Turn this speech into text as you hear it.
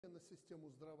систему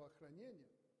здравоохранения,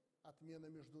 отмена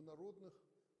международных.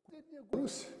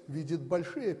 Беларусь видит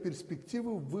большие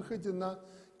перспективы в выходе на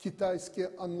китайские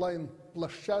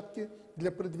онлайн-площадки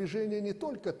для продвижения не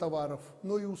только товаров,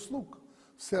 но и услуг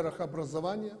в сферах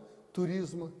образования,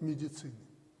 туризма, медицины.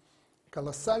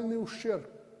 Колоссальный ущерб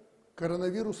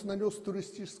коронавирус нанес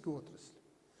туристической отрасли.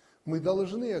 Мы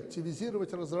должны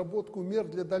активизировать разработку мер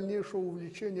для дальнейшего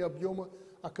увеличения объема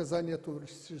оказания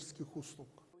туристических услуг.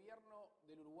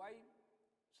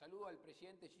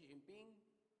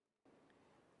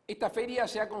 Esta feria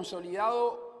se ha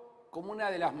consolidado como una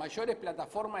de las mayores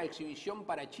plataformas de exhibición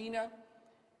para China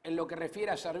en lo que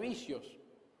refiere a servicios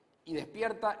y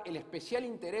despierta el especial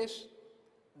interés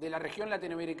de la región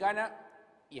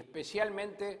latinoamericana y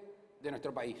especialmente de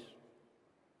nuestro país.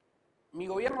 Mi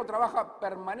gobierno trabaja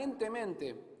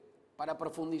permanentemente para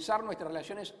profundizar nuestras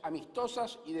relaciones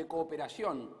amistosas y de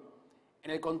cooperación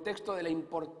en el contexto de la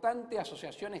importante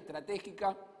asociación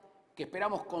estratégica que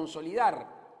esperamos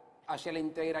consolidar hacia la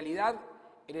integralidad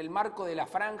en el marco de la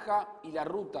franja y la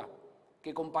ruta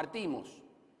que compartimos,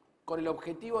 con el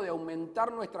objetivo de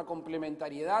aumentar nuestra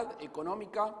complementariedad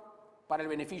económica para el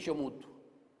beneficio mutuo.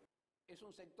 Es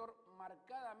un sector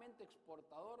marcadamente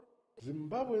exportador.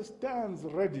 Zimbabwe stands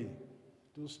ready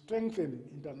to strengthen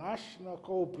international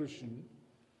cooperation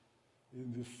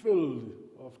in the field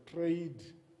of trade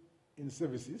in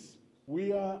services.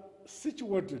 We are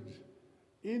situated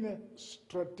in a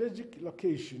strategic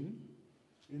location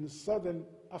in southern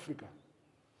Africa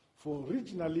for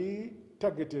regionally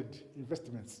targeted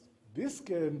investments. This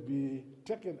can be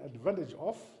taken advantage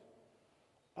of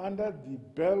under the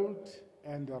Belt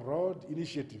and Road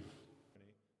Initiative.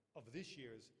 Of this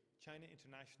year's China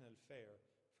International Fair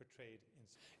for Trade.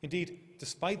 Indeed,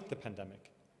 despite the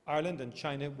pandemic, Ireland and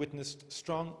China witnessed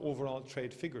strong overall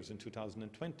trade figures in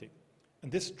 2020,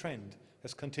 and this trend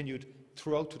has continued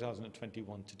throughout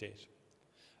 2021 to date.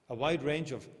 A wide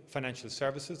range of financial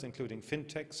services, including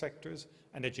fintech sectors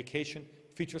and education,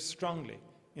 features strongly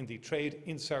in the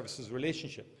trade-in-services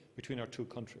relationship between our two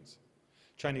countries.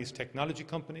 Chinese technology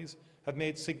companies have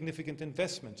made significant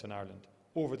investments in Ireland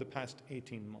over the past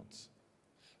 18 months.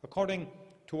 According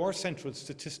to our Central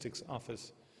Statistics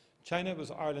Office, China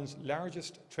was Ireland's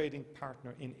largest trading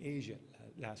partner in Asia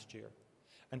last year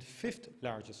and fifth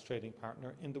largest trading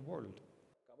partner in the world.